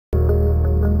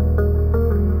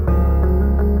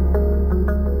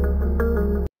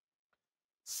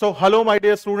So hello my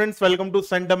dear students, welcome to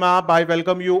CentumAPP. I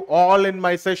welcome you all in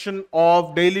my session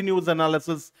of daily news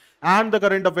analysis and the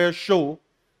current affairs show.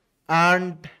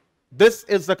 And this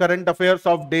is the current affairs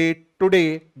of day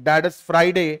today, that is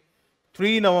Friday,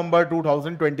 3 November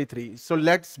 2023. So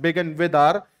let's begin with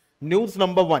our news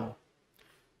number 1.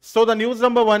 So the news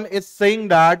number 1 is saying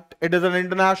that it is an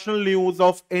international news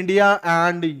of India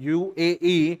and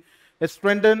UAE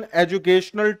strengthen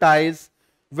educational ties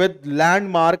with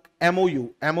landmark MOU.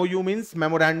 MOU means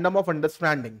Memorandum of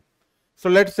Understanding. So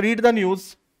let's read the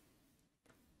news.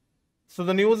 So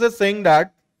the news is saying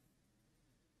that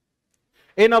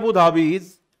in Abu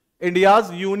Dhabi,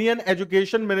 India's Union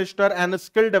Education Minister and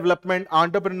Skill Development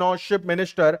Entrepreneurship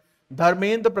Minister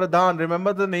Dharmendra Pradhan,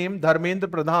 remember the name Dharmendra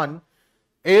Pradhan,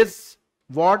 is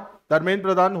what Dharmendra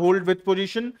Pradhan hold which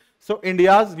position? So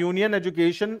India's Union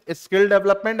Education, Skill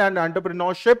Development and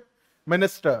Entrepreneurship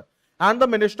Minister. And the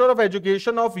Minister of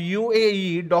Education of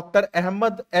UAE, Dr.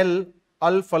 Ahmed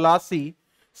Al-Falasi,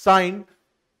 signed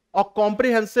a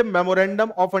comprehensive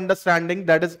Memorandum of Understanding,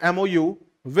 that is MOU,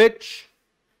 which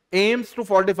aims to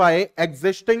fortify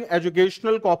existing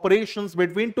educational cooperations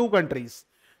between two countries.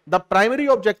 The primary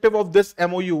objective of this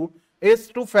MOU is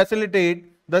to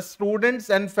facilitate the students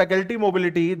and faculty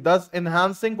mobility, thus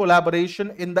enhancing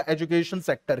collaboration in the education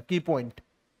sector. Key point.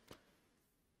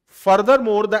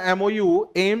 Furthermore, the MOU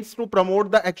aims to promote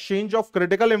the exchange of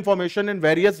critical information in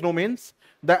various domains.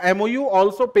 The MOU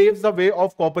also paves the way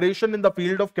of cooperation in the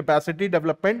field of capacity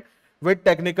development with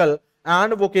technical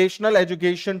and vocational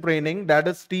education training, that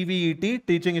is TVET,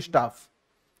 teaching staff.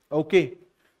 Okay.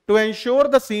 To ensure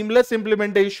the seamless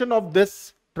implementation of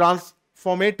this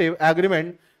transformative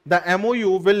agreement, the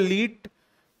MOU will lead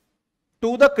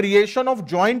to the creation of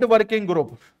joint working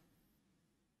group.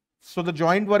 So the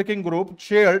joint working group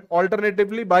chaired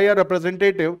alternatively by a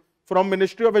representative from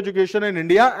Ministry of Education in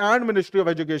India and Ministry of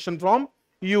Education from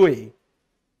UAE.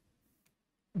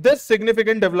 This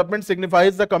significant development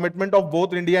signifies the commitment of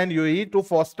both India and UAE to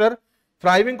foster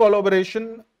thriving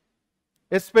collaboration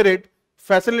spirit,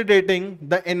 facilitating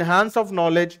the enhance of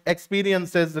knowledge,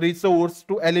 experiences, resource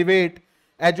to elevate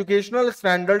educational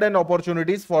standard and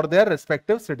opportunities for their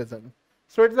respective citizens.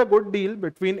 So it's a good deal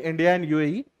between India and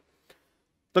UAE.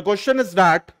 The question is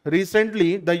that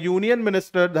recently the Union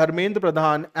Minister Dharmendra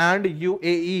Pradhan and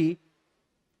UAE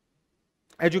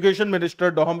Education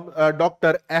Minister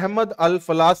Dr. Ahmed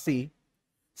Al-Falasi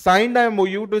signed a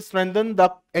MOU to strengthen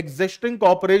the existing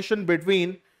cooperation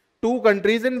between two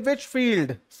countries in which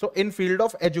field? So in field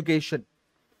of education.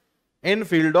 In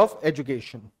field of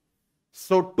education.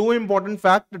 So two important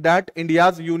facts that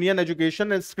India's Union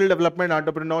Education and Skill Development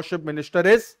Entrepreneurship Minister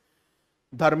is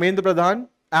Dharmendra Pradhan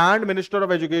and Minister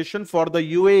of Education for the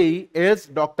UAE is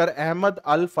Dr. Ahmed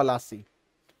Al-Falasi.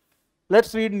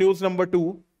 Let's read news number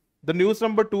 2. The news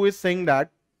number 2 is saying that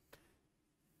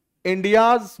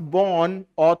India's born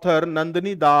author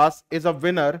Nandini Das is a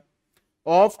winner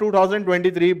of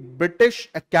 2023 British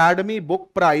Academy Book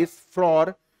Prize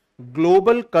for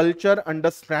Global Culture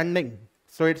Understanding.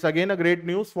 So it's again a great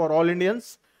news for all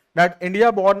Indians that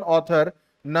India-born author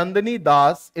Nandini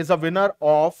Das is a winner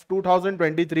of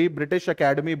 2023 British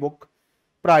Academy Book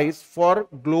Prize for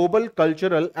Global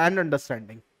Cultural and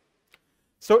Understanding.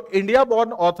 So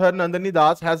India-born author Nandini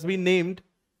Das has been named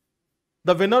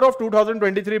the winner of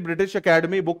 2023 British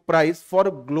Academy Book Prize for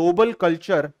Global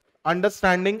Culture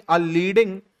Understanding, a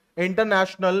leading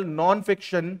international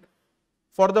non-fiction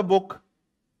for the book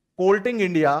Colting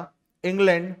India,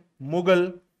 England,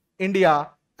 Mughal, India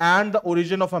and the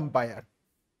Origin of Empire.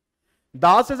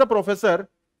 Das is a professor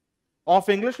of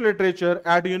English literature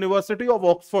at University of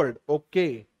Oxford.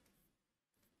 Okay.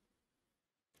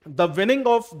 The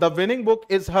winning book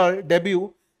is her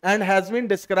debut and has been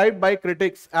described by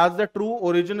critics as the true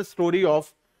origin story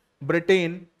of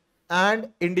Britain and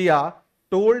India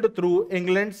told through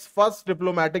England's first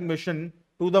diplomatic mission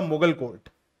to the Mughal court.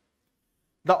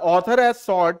 The author has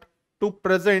sought to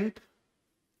present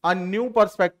a new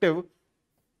perspective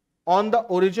on the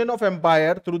origin of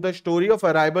empire through the story of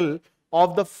arrival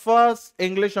of the first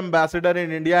English ambassador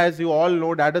in India, as you all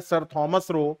know, that is Sir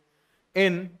Thomas Roe,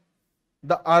 in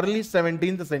the early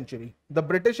 17th century. The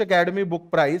British Academy Book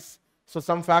Prize, so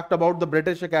some fact about the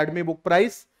British Academy Book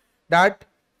Prize, that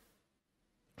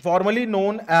formerly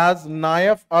known as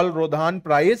Naif Al-Rodhan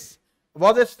Prize,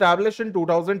 was established in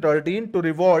 2013 to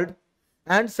reward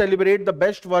and celebrate the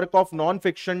best work of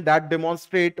non-fiction that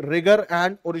demonstrate rigor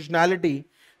and originality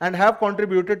and have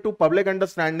contributed to public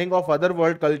understanding of other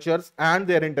world cultures and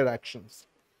their interactions.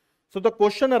 So the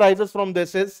question arises from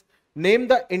this is, name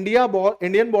the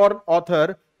Indian-born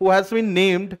author who has been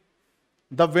named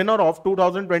the winner of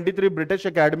 2023 British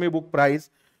Academy Book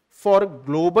Prize for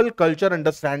Global Culture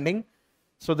Understanding.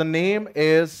 So the name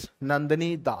is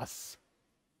Nandini Das.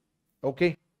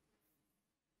 Okay.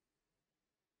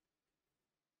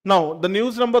 Now, the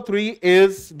news number 3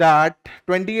 is that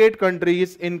 28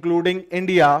 countries, including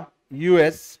India,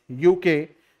 US, UK,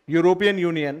 European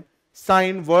Union,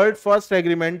 signed world first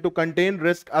agreement to contain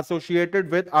risk associated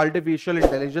with artificial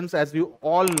intelligence. As you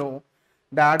all know,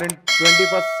 that in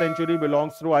 21st century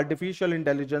belongs to artificial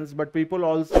intelligence, but people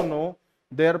also know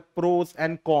their pros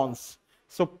and cons.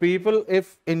 So people,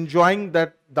 if enjoying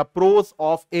that the pros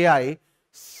of AI,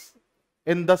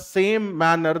 in the same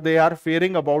manner they are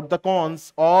fearing about the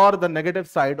cons or the negative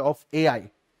side of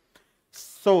AI.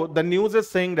 So the news is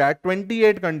saying that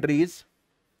 28 countries,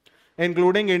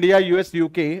 including India, US,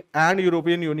 UK, and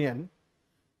European Union.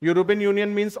 European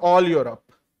Union means all Europe,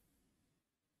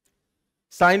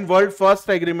 signed world first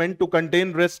agreement to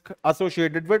contain risk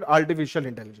associated with artificial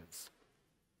intelligence.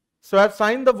 So I have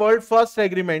signed the world first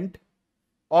agreement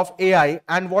of AI,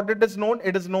 and what it is known?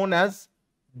 It is known as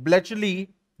Bletchley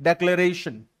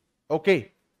Declaration.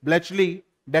 Okay, Bletchley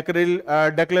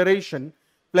Declaration,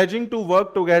 pledging to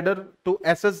work together to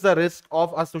assess the risk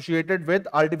of associated with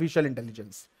artificial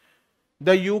intelligence.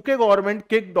 The UK government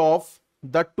kicked off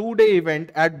the 2-day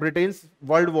event at Britain's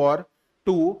World War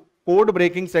II Code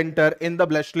Breaking Center in the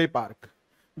Bletchley Park.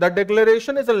 The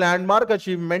declaration is a landmark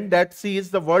achievement that sees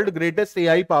the world's greatest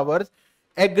AI powers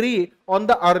agree on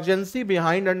the urgency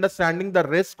behind understanding the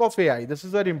risk of AI. This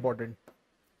is very important.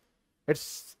 It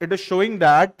is showing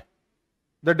that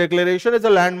the declaration is a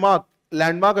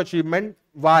landmark achievement.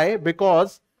 Why?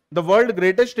 Because the world's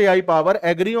greatest AI power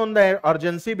agree on the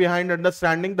urgency behind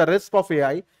understanding the risk of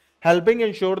AI, helping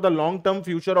ensure the long-term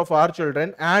future of our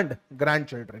children and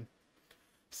grandchildren.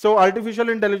 So artificial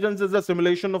intelligence is a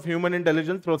simulation of human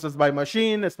intelligence processed by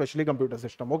machine, especially computer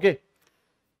system. Okay.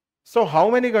 So how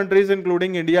many countries,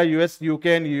 including India, US, UK,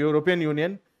 and European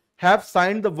Union, have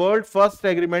signed the world first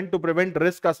agreement to prevent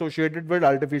risk associated with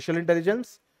artificial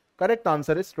intelligence? Correct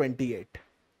answer is 28.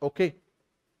 Okay.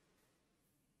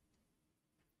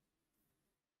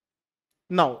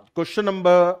 Now,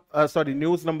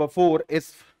 news number 4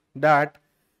 is that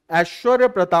Aishwarya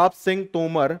Pratap Singh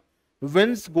Tomar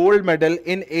wins gold medal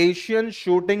in Asian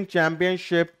Shooting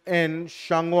Championship in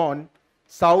Changwon,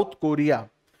 South Korea.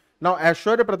 Now,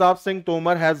 Aishwarya Pratap Singh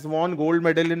Tomar has won gold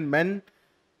medal in men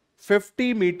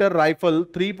 50-meter rifle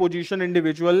 3-position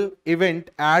individual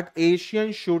event at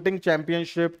Asian Shooting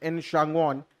Championship in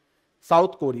Changwon,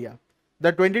 South Korea.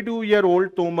 The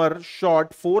 22-year-old Tomar shot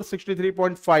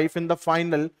 463.5 in the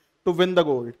final to win the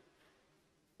gold.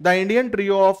 The Indian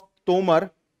trio of Tomar,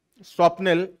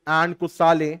 Swapnil and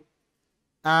Kusale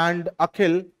and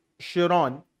Akhil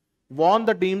Sharon won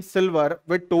the team silver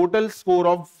with total score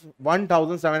of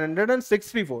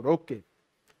 1764. Okay.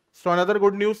 So another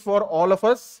good news for all of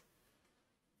us.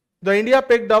 The India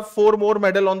picked up 4 more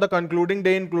medals on the concluding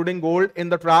day, including gold in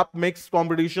the trap mixed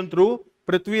competition through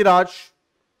Prithviraj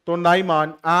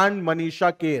Tonaiman and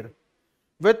Manisha Kair.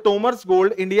 With Tomar's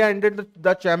gold, India ended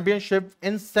the championship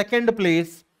in second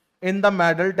place in the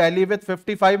medal tally with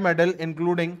 55 medals,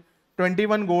 including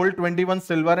 21 gold, 21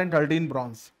 silver, and 13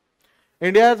 bronze.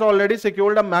 India has already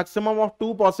secured a maximum of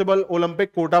 2 possible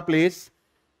Olympic quota place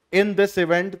in this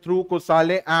event through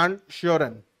Kusale and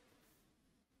Sharon.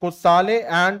 Kusale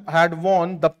had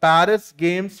won the Paris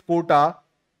Games quota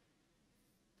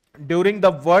during the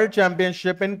World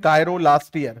Championship in Cairo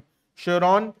last year.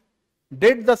 Sharon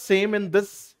did the same in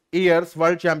this year's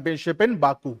World Championship in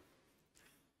Baku.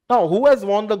 Now, who has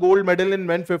won the gold medal in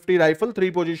men 50 rifle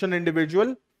 3-position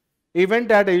individual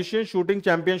event at Asian Shooting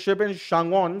Championship in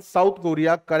Changwon, South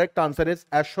Korea? Correct answer is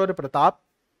Aishwarya Pratap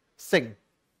Singh.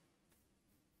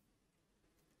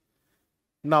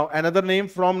 Now, another name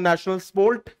from national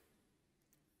sport,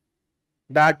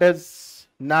 that is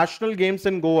National Games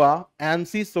in Goa.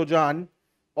 Ansi Sojan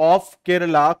of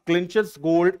Kerala clinches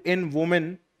gold in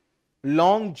women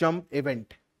long jump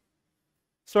event.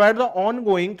 So at the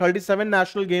ongoing 37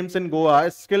 National Games in Goa,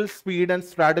 skill, speed, and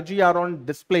strategy are on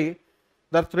display.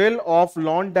 The thrill of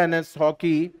lawn tennis,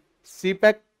 hockey,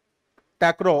 sepak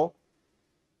takraw,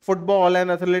 football,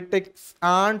 and athletics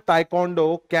and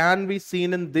taekwondo can be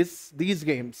seen in these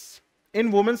games.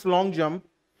 In women's long jump,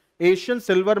 Asian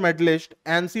silver medalist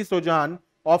Ansi Sojan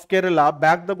of Kerala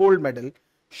bagged the gold medal.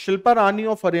 Shilpa Rani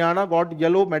of Haryana got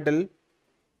yellow medal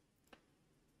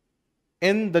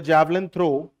in the javelin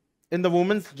throw, in the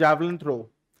women's javelin throw.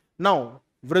 Now,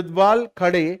 Vridwal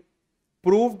Khade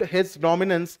proved his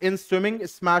dominance in swimming,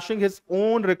 smashing his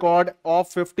own record of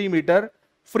 50-meter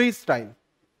freestyle.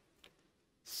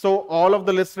 So all of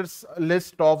the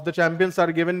list of the champions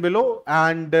are given below,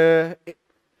 and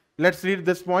Let's read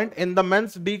this point. In the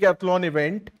men's decathlon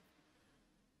event,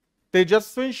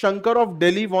 Tejaswin Shankar of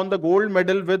Delhi won the gold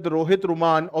medal with Rohit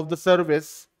Ruman of the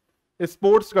service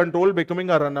sports control becoming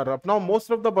a runner-up. Now,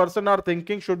 most of the person are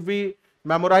thinking, should we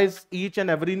memorize each and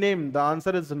every name? The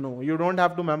answer is no. You don't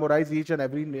have to memorize each and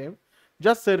every name.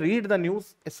 Just read the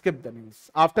news, skip the news.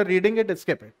 After reading it,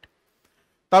 skip it.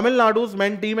 Tamil Nadu's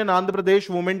men team and Andhra Pradesh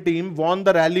women team won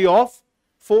the rally of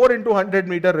 4 into 100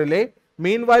 meter relay.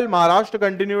 Meanwhile, Maharashtra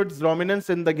continued its dominance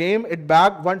in the game. It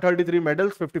bagged 133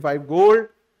 medals, 55 gold.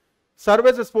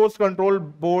 Service Sports Control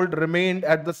Board remained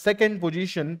at the second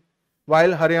position,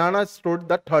 while Haryana stood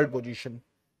the third position.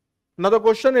 Now the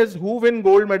question is, who win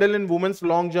gold medal in women's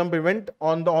long jump event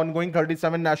on the ongoing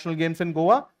 37 national games in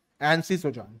Goa? Ansi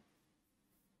Sojan.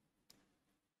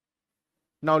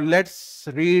 Now let's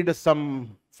read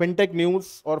some fintech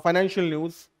news or financial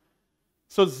news.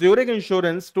 So Zurich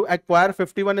Insurance to acquire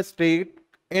 51 stake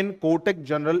in Kotak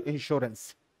General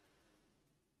Insurance.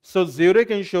 So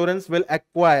Zurich Insurance will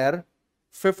acquire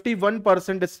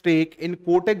 51% stake in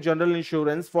Kotak General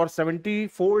Insurance for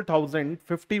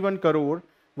 74,051 crore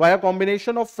via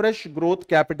combination of fresh growth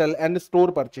capital and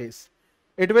store purchase.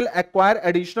 It will acquire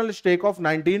additional stake of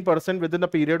 19% within a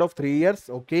period of 3 years.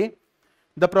 Okay.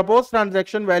 The proposed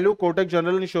transaction value Kotak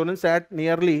General Insurance at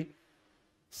nearly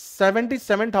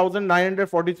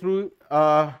 77,943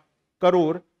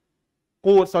 crore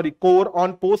core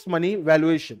on post money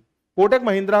valuation. Kotak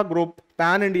Mahindra Group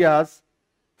Pan India's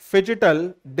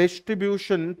phygital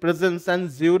distribution presence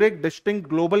and Zurich distinct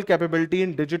global capability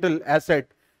in digital asset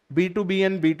B2B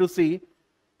and B2C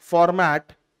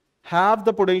format have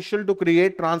the potential to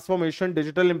create transformation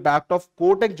digital impact of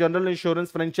Kotak General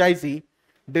Insurance franchisee,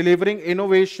 delivering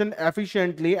innovation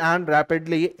efficiently and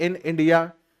rapidly in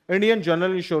Indian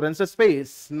general insurance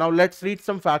space. Now let's read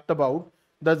some fact about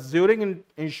the Zurich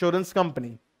Insurance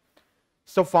Company.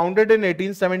 So founded in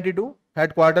 1872,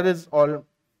 headquarters is all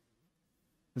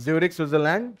Zurich,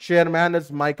 Switzerland. Chairman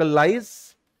is Michael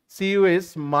Lies. CEO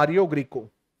is Mario Greco.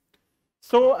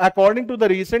 So according to the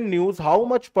recent news, how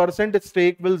much percent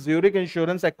stake will Zurich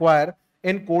Insurance acquire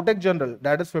in Kotak General?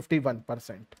 That is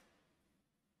 51%.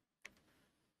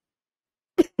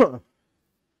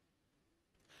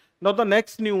 Now the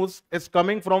next news is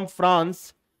coming from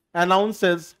France.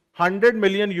 Announces 100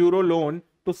 million euro loan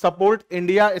to support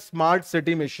India Smart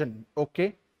City mission.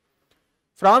 Okay.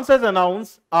 France has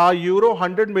announced a euro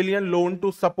 100 million loan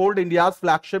to support India's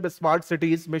flagship Smart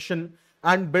Cities mission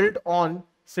and built on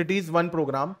Cities 1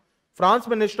 program. France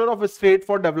Minister of State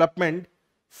for Development,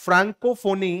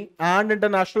 Francophonie and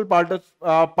International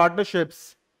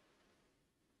Partnerships.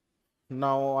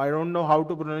 Now, I don't know how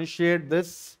to pronunciate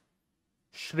this.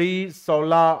 Shri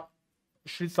Saula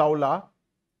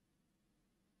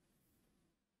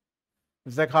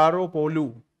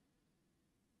Zakharopoulos.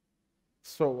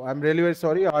 So I'm really very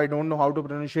sorry. I don't know how to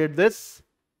pronunciate this.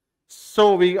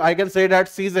 So I can say that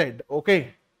CZ.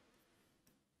 Okay.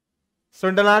 So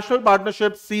International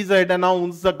Partnership CZ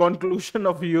announced the conclusion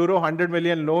of euro 100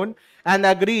 million loan and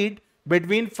agreed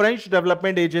between French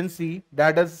Development Agency,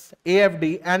 that is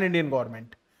AFD, and Indian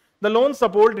government. The loan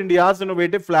supports India's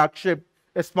innovative flagship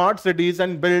Smart Cities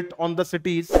and built on the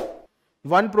Cities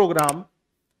 1 program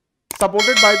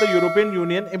supported by the European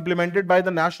Union, implemented by the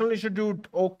National Institute.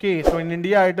 Okay, so in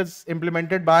India it is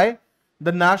implemented by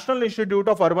the National Institute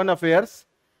of Urban Affairs,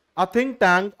 a think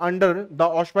tank under the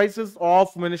auspices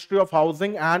of Ministry of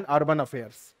Housing and Urban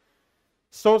Affairs.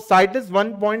 So CITES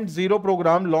 1.0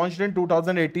 program launched in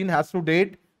 2018 has to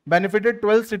date benefited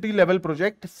 12 city level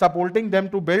projects, supporting them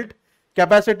to build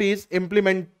capacities,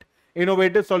 implement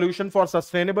innovative solutions for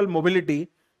sustainable mobility,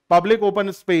 public open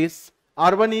space,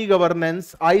 urban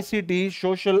e-governance, ICT,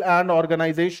 social and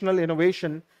organizational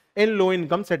innovation in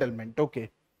low-income settlement. Okay.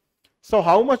 So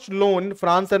how much loan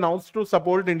France announced to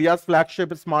support India's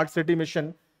flagship Smart City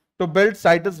mission to build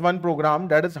CITES 1 program,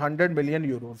 that is 100 million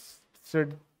euros. So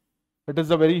it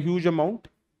is a very huge amount.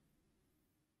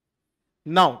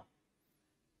 Now,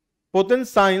 Putin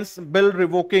signs bill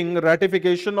revoking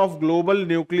ratification of global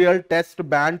nuclear test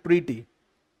ban treaty.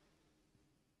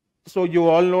 So you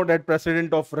all know that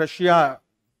President of Russia,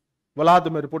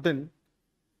 Vladimir Putin,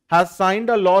 has signed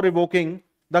a law revoking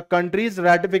the country's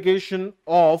ratification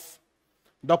of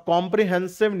the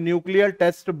Comprehensive Nuclear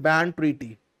Test Ban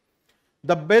Treaty.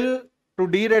 The bill to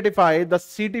de-ratify the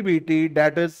CTBT,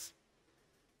 that is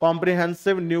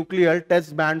Comprehensive Nuclear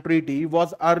Test Ban Treaty,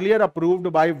 was earlier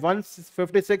approved by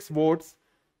 156 votes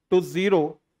to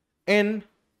 0 in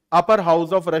upper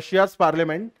house of Russia's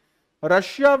parliament.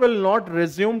 Russia will not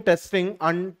resume testing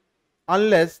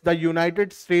unless the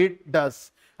United States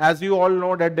does. As you all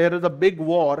know that there is a big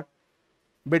war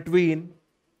between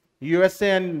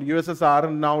USA and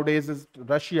USSR, nowadays is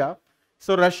Russia.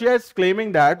 So Russia is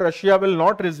claiming that Russia will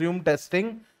not resume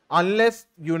testing unless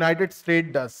United States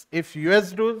does. If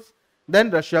US does,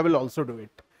 then Russia will also do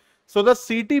it. So the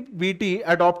CTBT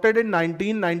adopted in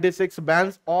 1996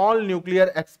 bans all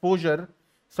nuclear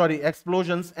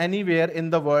explosions anywhere in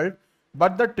the world,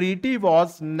 but the treaty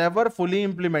was never fully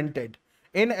implemented.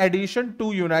 In addition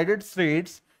to United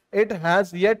States, it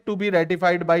has yet to be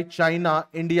ratified by China,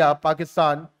 India,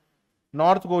 Pakistan,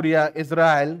 North Korea,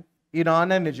 Israel,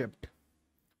 Iran and Egypt.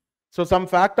 So some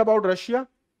fact about Russia.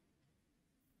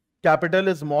 Capital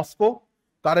is Moscow.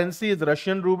 Currency is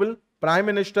Russian ruble. Prime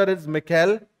Minister is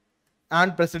Mikhail.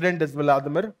 And President is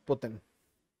Vladimir Putin.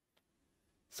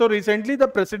 So recently the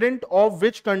President of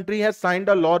which country has signed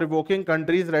a law revoking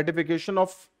country's ratification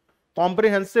of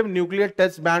Comprehensive Nuclear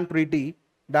Test Ban Treaty?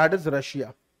 That is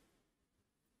Russia.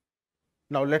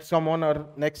 Now let's come on our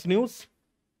next news.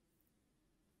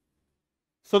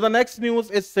 So the next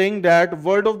news is saying that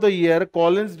Word of the Year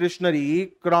Collins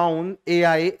Dictionary crown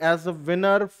AI as a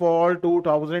winner for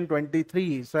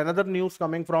 2023. So another news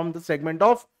coming from the segment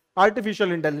of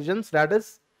artificial intelligence, that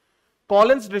is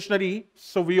Collins Dictionary.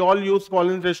 So we all use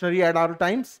Collins Dictionary at our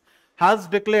times, has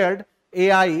declared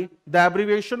AI, the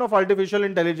abbreviation of artificial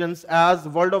intelligence, as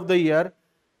Word of the Year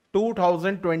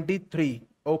 2023.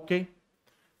 Okay.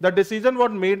 The decision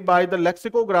was made by the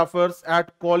lexicographers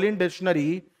at Collins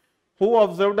Dictionary, who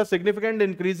observed a significant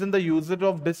increase in the usage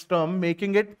of this term,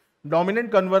 making it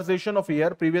dominant conversation of year.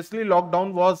 Previously,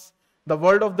 lockdown was the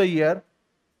word of the year.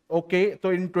 Okay, so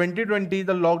in 2020,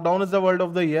 the lockdown is the word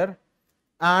of the year,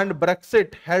 and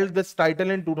Brexit held this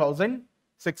title in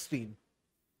 2016.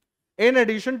 In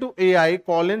addition to AI,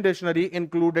 Collins Dictionary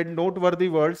included noteworthy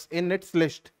words in its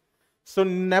list. So,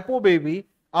 Nepo baby,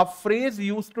 a phrase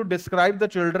used to describe the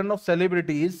children of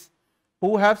celebrities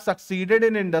who have succeeded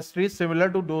in industries similar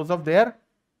to those of their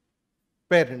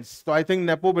parents. So I think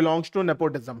Nepo belongs to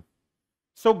nepotism.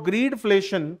 So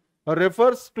greedflation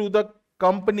refers to the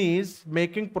companies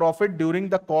making profit during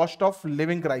the cost of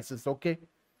living crisis. Okay.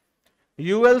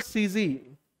 ULCZ,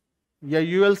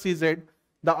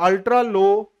 the ultra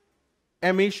low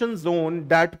emission zone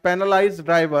that penalized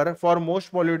driver for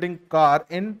most polluting car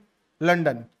in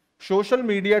London. Social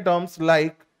media terms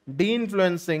like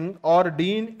de-influencing or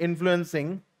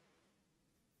de-influencing,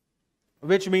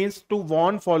 which means to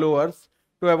warn followers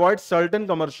to avoid certain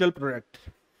commercial product.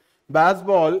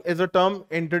 Baseball is a term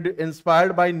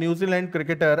inspired by New Zealand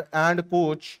cricketer and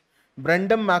coach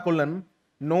Brendan McCullum,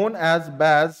 known as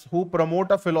Baz, who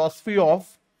promote a philosophy of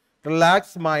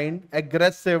relaxed mind,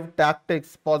 aggressive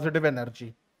tactics, positive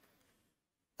energy.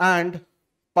 And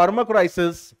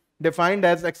permacrisis, defined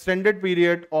as extended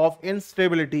period of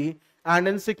instability and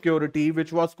insecurity,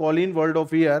 which was Collins Word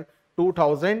of Year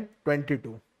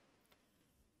 2022.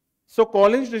 So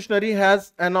Collins Dictionary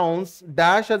has announced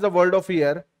dash as a Word of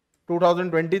Year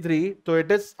 2023, so it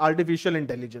is artificial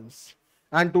intelligence,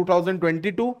 and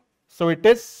 2022, so it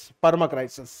is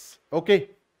permacrisis. Okay.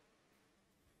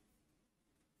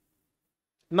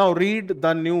 Now read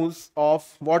the news of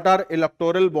what are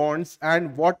electoral bonds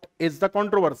and what is the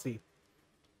controversy.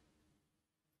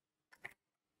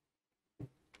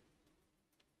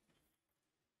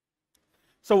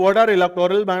 So what are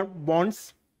electoral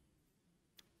bonds?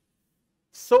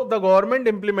 So the government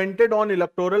implemented on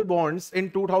electoral bonds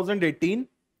in 2018.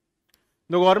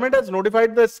 The government has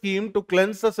notified the scheme to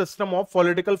cleanse the system of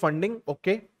political funding.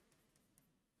 Okay.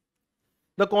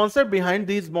 The concept behind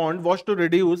these bonds was to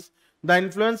reduce the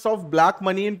influence of black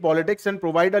money in politics and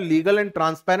provide a legal and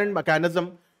transparent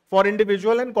mechanism for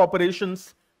individuals and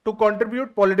corporations to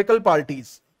contribute political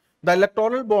parties. The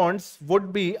electoral bonds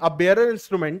would be a bearer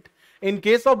instrument. In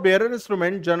case of bearer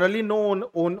instrument, generally no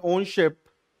ownership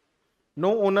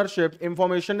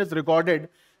information is recorded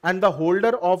and the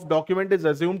holder of document is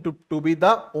assumed to be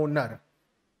the owner.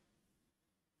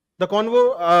 The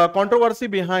controversy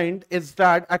behind is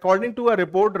that according to a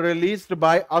report released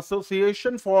by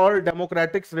Association for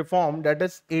Democratic Reform, that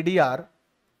is ADR,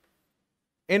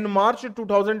 in March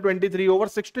 2023, over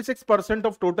 66%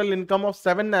 of total income of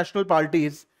 7 national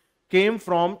parties came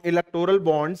from electoral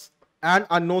bonds and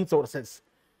unknown sources.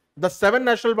 The 7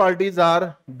 national parties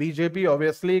are BJP,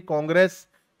 obviously, Congress,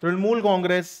 Trinamool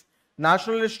Congress,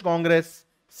 Nationalist Congress,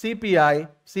 CPI,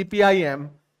 CPIM,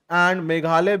 and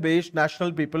Meghalaya-based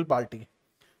National People Party.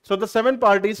 So the 7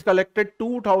 parties collected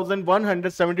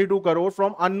 2,172 crore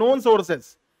from unknown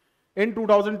sources in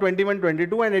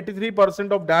 2021-22, and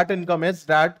 83% of that income is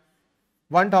that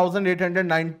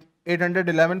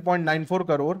 1,811.94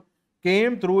 crore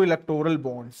came through electoral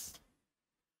bonds.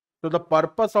 So the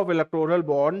purpose of electoral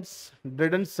bonds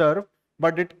didn't serve,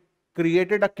 but it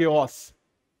created a chaos.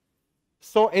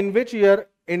 So in which year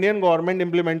Indian government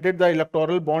implemented the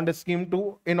electoral bond scheme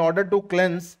in order to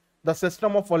cleanse the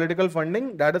system of political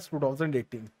funding? That is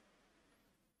 2018.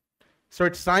 So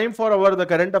it's time for the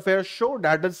current affairs show.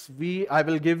 That is, I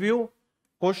will give you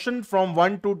question from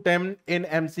 1 to 10 in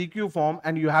MCQ form,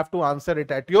 and you have to answer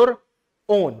it at your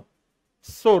own.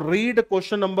 So read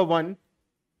question number 1.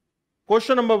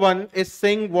 Question number 1 is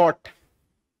saying what?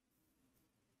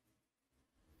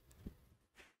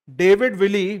 David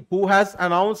Willey, who has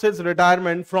announced his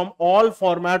retirement from all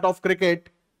format of cricket,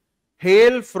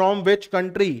 hail from which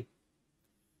country?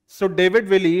 So David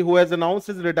Willey, who has announced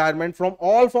his retirement from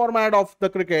all format of the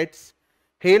crickets,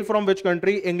 hail from which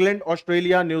country? England,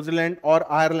 Australia, New Zealand or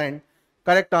Ireland?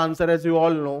 Correct answer, as you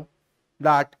all know,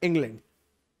 that England.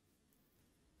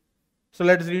 So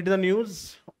let's read the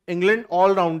news. England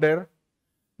all-rounder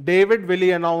David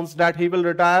Willey announced that he will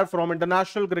retire from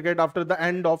international cricket after the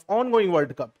end of ongoing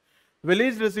World Cup.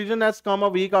 Willey's decision has come a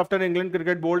week after England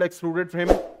Cricket Board excluded him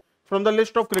from the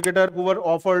list of cricketers who were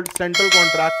offered central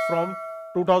contracts from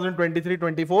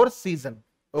 2023-24 season.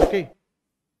 Okay.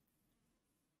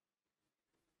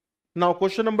 Now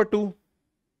question number 2.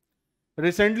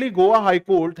 Recently, Goa High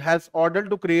Court has ordered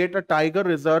to create a tiger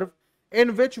reserve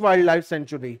in which wildlife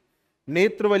sanctuary?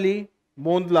 Netravali,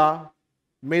 Mondla,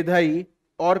 Medhai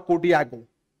or Kotigaon?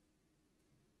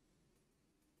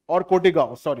 Or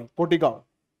Kotigaon, sorry, Kotigaon.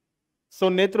 So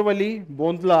Netravali,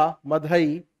 Mondla,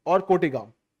 Madhai or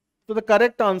Kotigaon. So the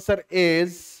correct answer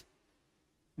is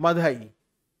Madhai.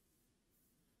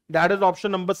 That is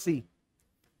option number C.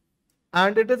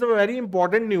 And it is a very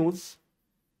important news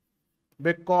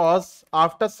because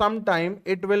after some time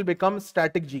it will become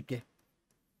static GK.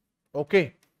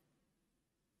 Okay.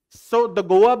 So the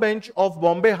Goa bench of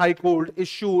Bombay High Court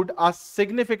issued a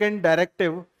significant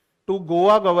directive to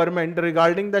Goa government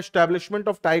regarding the establishment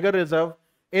of tiger reserve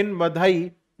in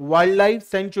Madhai Wildlife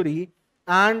Sanctuary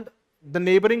and the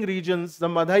neighboring regions. The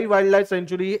Madhai Wildlife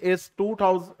Sanctuary is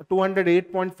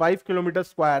 208.5 kilometers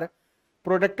square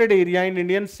protected area in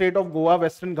Indian state of Goa,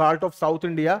 Western Ghat of South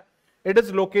India. It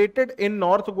is located in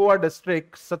North Goa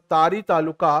district, Satari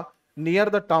Taluka, near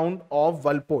the town of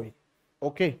Valpoi.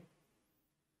 Okay.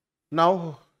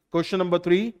 Now, question number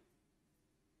 3.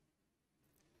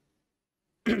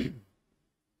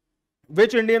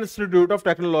 Which Indian Institute of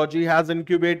Technology has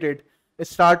incubated a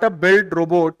startup built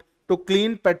robot to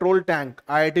clean petrol tank?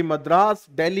 IIT Madras,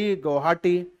 Delhi,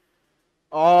 Guwahati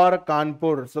or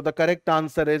Kanpur? So the correct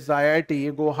answer is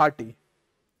IIT Guwahati.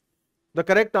 The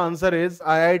correct answer is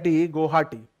IIT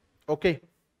Guwahati. Okay.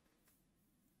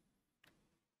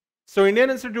 So Indian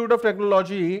Institute of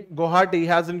Technology, Guwahati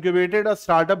has incubated a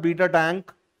startup beta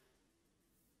tank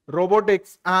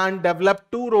robotics and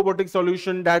developed 2 robotic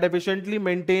solutions that efficiently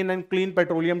maintain and clean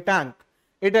petroleum tank.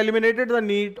 It eliminated the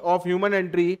need of human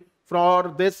entry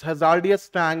for this hazardous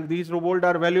tank. These robots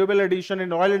are valuable addition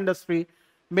in oil industry,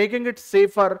 making it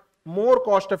safer, more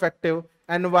cost effective,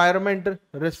 and environment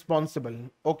responsible.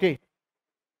 Okay.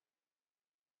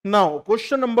 Now,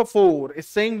 question number 4 is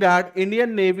saying that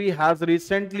Indian Navy has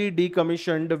recently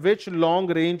decommissioned which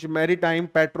long-range maritime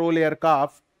patrol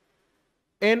aircraft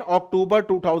in October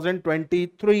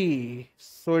 2023.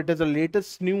 So it is the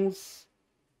latest news.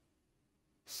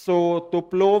 So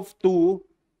Tupolev 2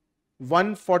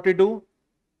 142,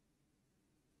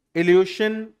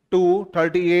 Ilyushin 2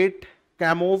 38,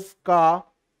 Kamovka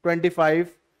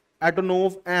 25,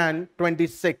 Atonov and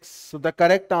 26. So the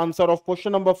correct answer of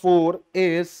question number 4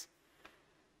 is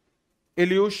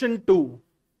Ilyushin 2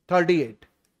 38.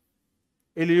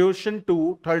 Ilyushin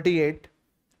 2 38.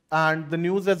 And the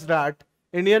news is that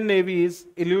Indian Navy's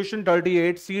Ilyushin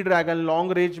 38 Sea Dragon long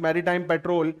range maritime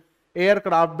patrol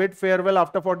aircraft bid farewell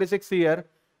after 46 years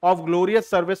of glorious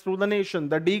service to the nation.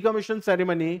 The decommission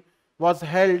ceremony was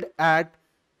held at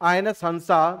INS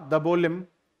Hansa, the Bolim.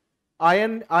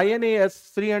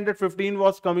 INAS 315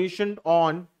 was commissioned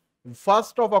on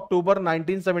 1st of October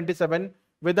 1977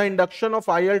 with the induction of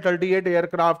IL-38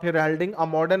 aircraft heralding a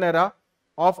modern era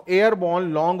of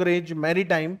airborne long-range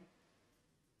maritime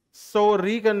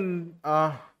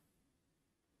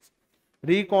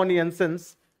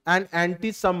reconnaissance and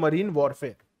anti-submarine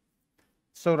warfare.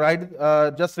 So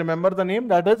just remember the name,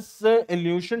 that is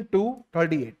Ilyushin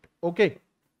 238. Okay.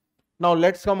 Now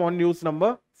let's come on news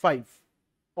number 5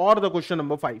 or the question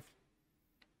number 5.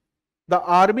 The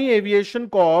Army Aviation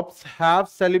Corps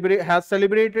has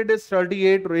celebrated its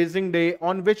 38th Raising Day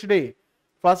on which day?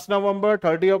 1st November,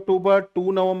 30 October,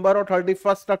 2 November or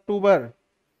 31st October?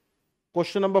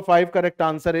 Question number 5 correct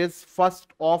answer is 1st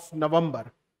of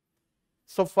November.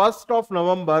 So 1st of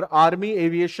November, Army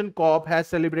Aviation Corps has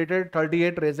celebrated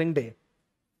 38th Raising Day.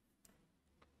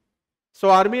 So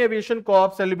Army Aviation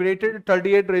Corps celebrated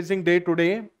 38th Racing Day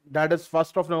today, that is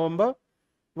 1st of November.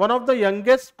 One of the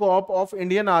youngest corps of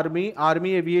Indian Army,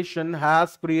 Army Aviation,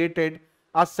 has created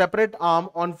a separate arm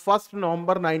on 1st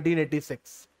November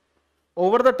 1986.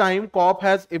 Over the time, corps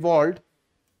has evolved.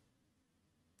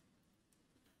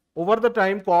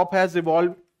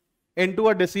 Into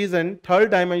a decision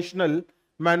third dimensional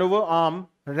maneuver arm,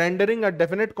 rendering a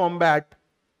definite combat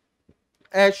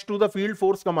edge to the field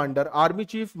force commander. Army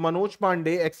Chief Manoj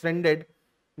Pandey extended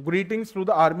greetings to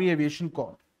the Army Aviation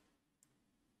Corps.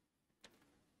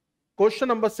 Question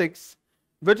number 6.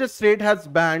 Which state has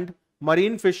banned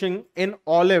marine fishing in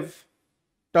olive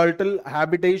turtle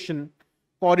habitation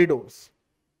corridors?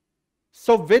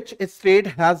 So which state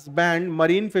has banned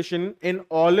marine fishing in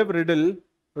olive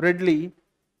ridley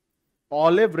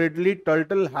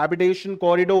turtle habitation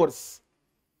corridors?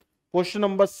 Question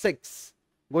number 6.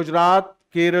 Gujarat,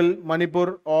 Kerala,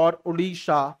 Manipur or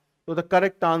Odisha? So the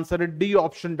correct answer is D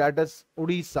option, that is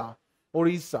Odisha.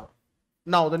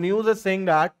 Now the news is saying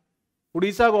that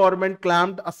Odisha government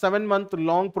clamped a 7-month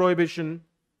long prohibition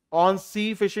on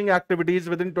sea fishing activities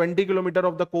within 20 km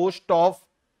of the coast of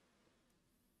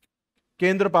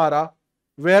Kendrapara,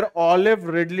 where olive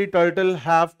ridley turtle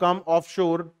have come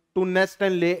offshore to nest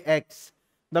and lay eggs.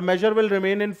 The measure will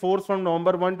remain in force from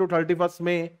November 1 to 31st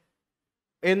May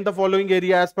in the following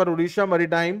area as per Odisha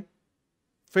Maritime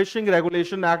Fishing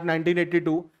Regulation Act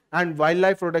 1982 and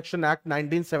Wildlife Protection Act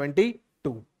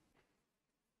 1972.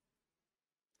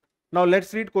 Now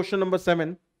let's read question number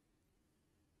 7.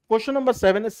 Question number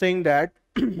 7 is saying that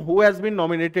who has been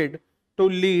nominated to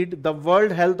lead the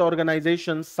World Health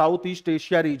Organization's Southeast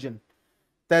Asia region?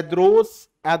 Tedros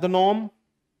Adhanom,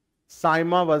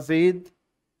 Saima Wazid,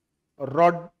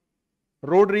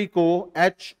 Rodrigo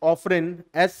H. Ofrin,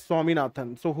 S.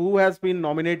 Swaminathan. So who has been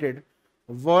nominated?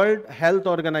 World Health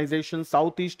Organization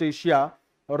Southeast Asia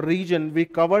region. We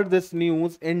covered this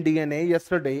news in DNA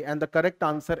yesterday and the correct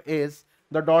answer is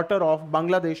the daughter of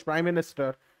Bangladesh Prime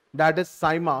Minister, that is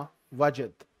Saima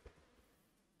Wajid.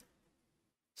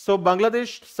 So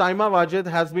Bangladesh Saima Wajid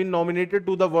has been nominated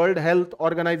to the World Health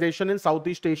Organization in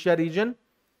Southeast Asia region.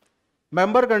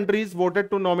 Member countries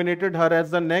voted to nominate her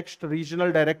as the next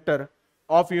regional director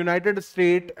of United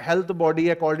States Health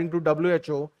Body according to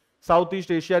WHO Southeast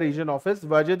Asia region office.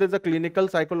 Wajid is a clinical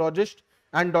psychologist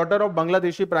and daughter of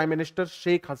Bangladeshi Prime Minister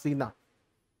Sheikh Hasina.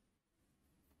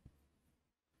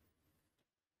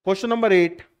 Question number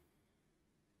 8.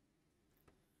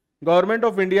 Government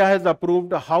of India has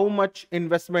approved how much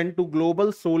investment to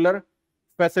global solar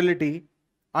facility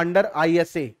under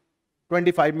ISA?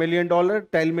 $25 million,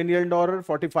 $10 million,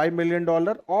 $45 million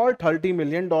or $30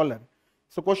 million.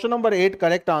 So question number 8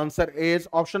 correct answer is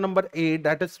option number 8,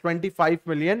 that is $25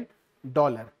 million.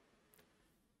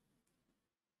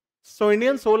 So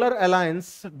Indian Solar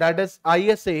Alliance, that is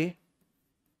ISA,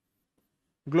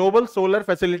 Global Solar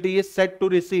Facility is set to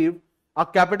receive a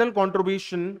capital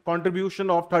contribution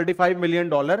of $35 million.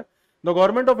 The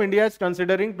government of India is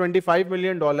considering $25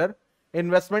 million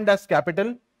investment as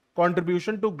capital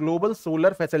contribution to global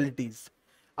solar facilities.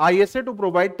 ISA to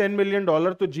provide $10 million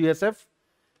to GSF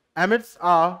amidst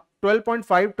a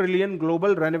 $12.5 trillion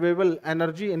global renewable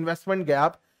energy investment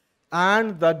gap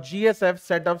and the GSF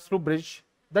setups to bridge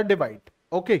the divide.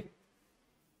 Okay.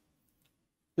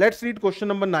 Let's read question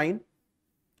number 9.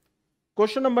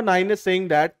 Question number 9 is saying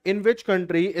that in which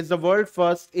country is the world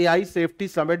first AI safety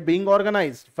summit being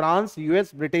organized? France,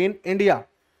 US, Britain, India.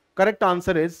 Correct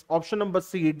answer is option number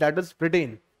C, that is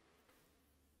Britain.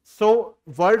 So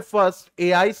world first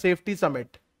AI safety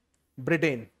summit,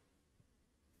 Britain.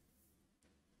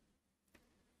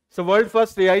 So world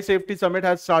first AI safety summit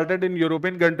has started in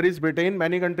European countries, Britain.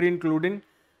 Many countries including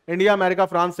India, America,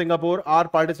 France, Singapore are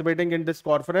participating in this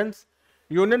conference.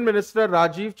 Union Minister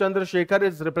Rajiv Chandrasekhar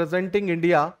is representing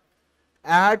India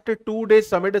at a 2-day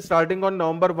summit starting on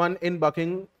November 1 in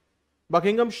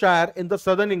Buckinghamshire in the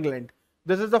southern England.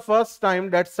 This is the first time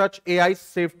that such AI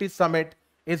safety summit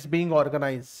is being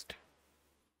organized.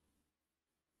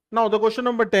 Now the question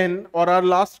number 10 or our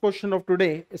last question of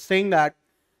today is saying that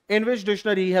in which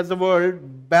dictionary has the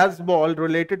word baseball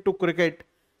related to cricket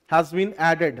has been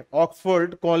added?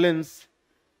 Oxford, Collins,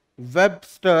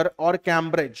 Webster or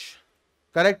Cambridge?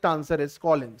 Correct answer is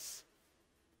Collins.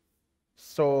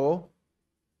 So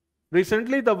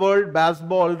recently the word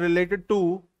baseball related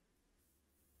to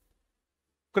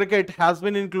cricket has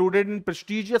been included in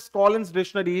prestigious Collins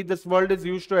dictionary. This word is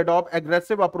used to adopt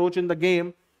aggressive approach in the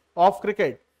game of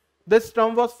cricket. This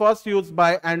term was first used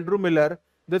by Andrew Miller.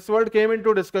 This word came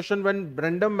into discussion when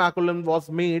Brendan McCullum was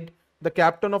made the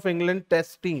captain of England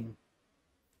Test team.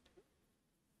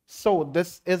 So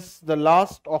this is the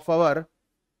last of our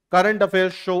current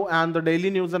affairs show and the daily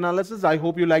news analysis. I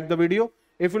hope you like the video.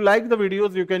 If you like the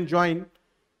videos, you can join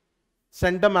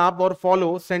CentumAPP or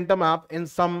follow CentumAPP in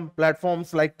some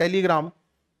platforms like Telegram,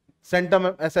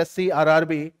 Centum SSC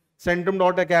RRB,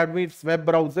 Centum.Academy, its web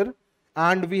browser.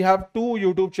 And we have two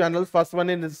YouTube channels. First one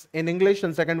is in English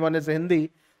and second one is Hindi.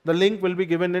 The link will be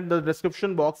given in the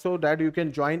description box so that you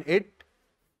can join it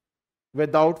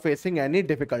without facing any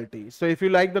difficulty. So if you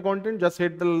like the content, just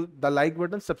hit the like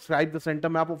button, subscribe the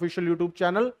CentumAPP official YouTube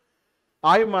channel.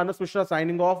 I am Manas Mishra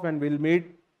signing off, and we'll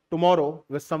meet tomorrow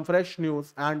with some fresh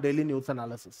news and daily news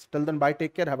analysis. Till then, bye,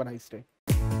 take care, have a nice day.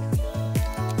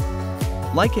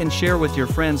 Like and share with your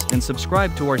friends and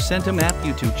subscribe to our CentumAPP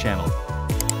YouTube channel.